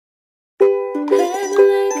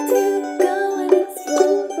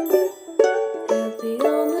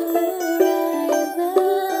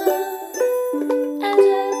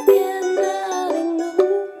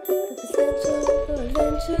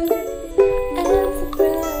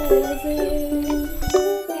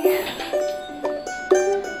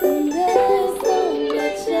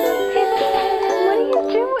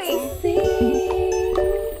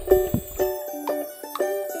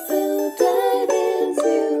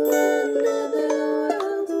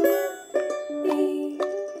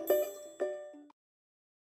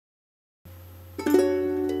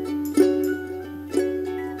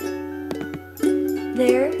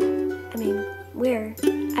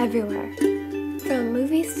From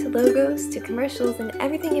movies to logos to commercials and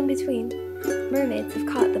everything in between, mermaids have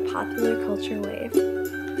caught the popular culture wave.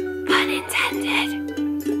 Pun intended!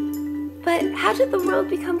 But how did the world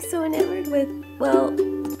become so enamored with, well,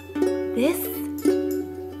 this?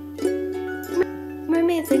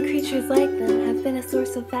 Mermaids and creatures like them have been a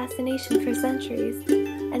source of fascination for centuries,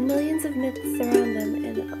 and millions of myths surround them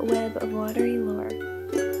in a web of watery lore.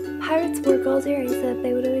 Pirates wore gold earrings so that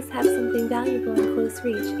they would always have something valuable in close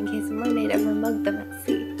reach in case a mermaid ever mugged them at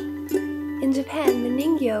sea. In Japan, the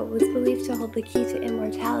ningyo was believed to hold the key to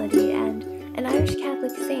immortality, and an Irish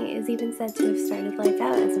Catholic saint is even said to have started life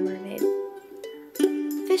out as a mermaid.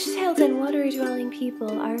 Fish-tailed and water-dwelling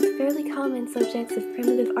people are fairly common subjects of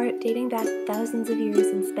primitive art dating back thousands of years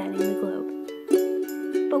and spanning the globe.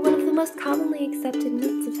 But one of the most commonly accepted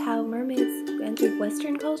myths of how mermaids entered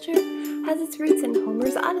Western culture has its roots in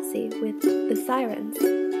Homer's Odyssey with the sirens.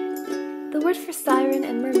 The word for siren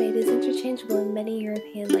and mermaid is interchangeable in many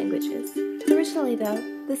European languages. Originally, though,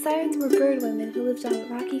 the sirens were bird women who lived on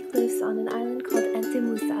rocky cliffs on an island called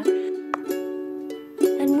Entemusa,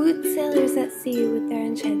 and wooed sailors at sea with their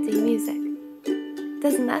enchanting music.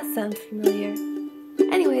 Doesn't that sound familiar?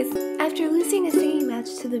 Anyways, after losing a singing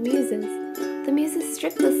match to the Muses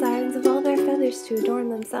stripped the sirens of all their feathers to adorn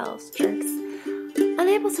themselves, jerks.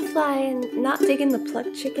 Unable to fly and not digging the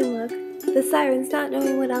plucked chicken look, the sirens, not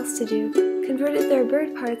knowing what else to do, converted their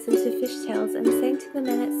bird parts into fishtails and sang to the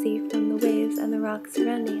men at sea from the waves and the rocks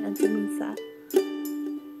surrounding Entemusa.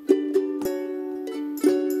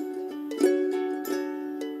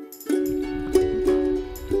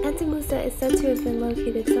 Entemusa is said to have been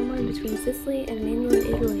located somewhere between Sicily and mainland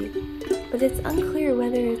Italy, but it's unclear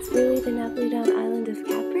whether it's really the Napolitan island of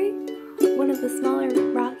Capri, one of the smaller,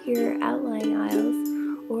 rockier outlying isles,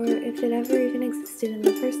 or if it ever even existed in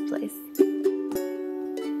the first place.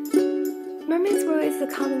 Mermaids were always a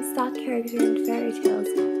common stock character in fairy tales,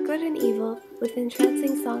 good and evil, with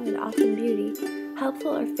entrancing song and often beauty,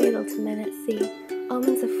 helpful or fatal to men at sea,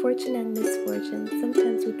 omens of fortune and misfortune,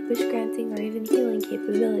 sometimes with wish-granting or even healing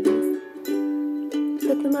capabilities.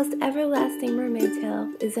 But the most everlasting mermaid tale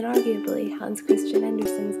is inarguably Hans Christian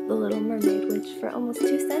Andersen's The Little Mermaid, which for almost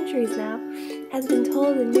 2 centuries now has been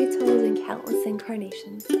told and retold in countless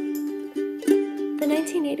incarnations. The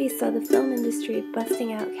 1980s saw the film industry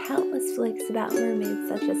busting out countless flicks about mermaids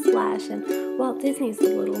such as Splash and Walt Disney's The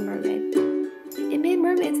Little Mermaid. It made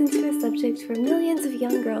mermaids into a subject for millions of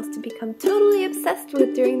young girls to become totally obsessed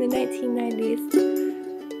with during the 1990s,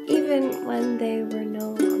 even when they were no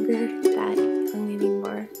longer that young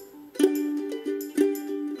anymore.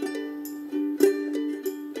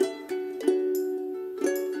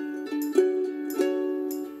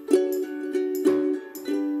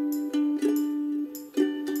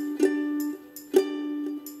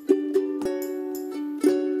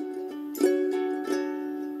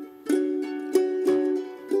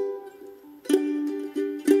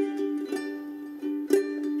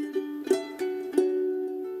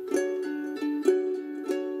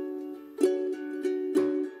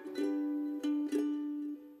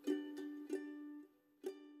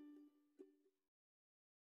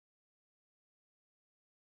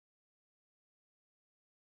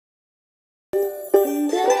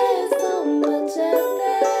 There's so much out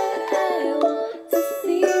there I want to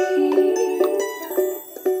see,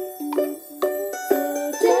 so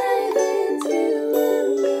dive into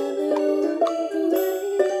another world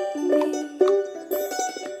with me.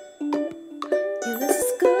 Yeah, let's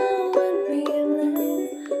go and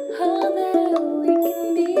realize all that we can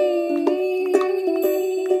be,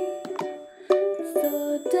 so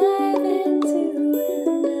dive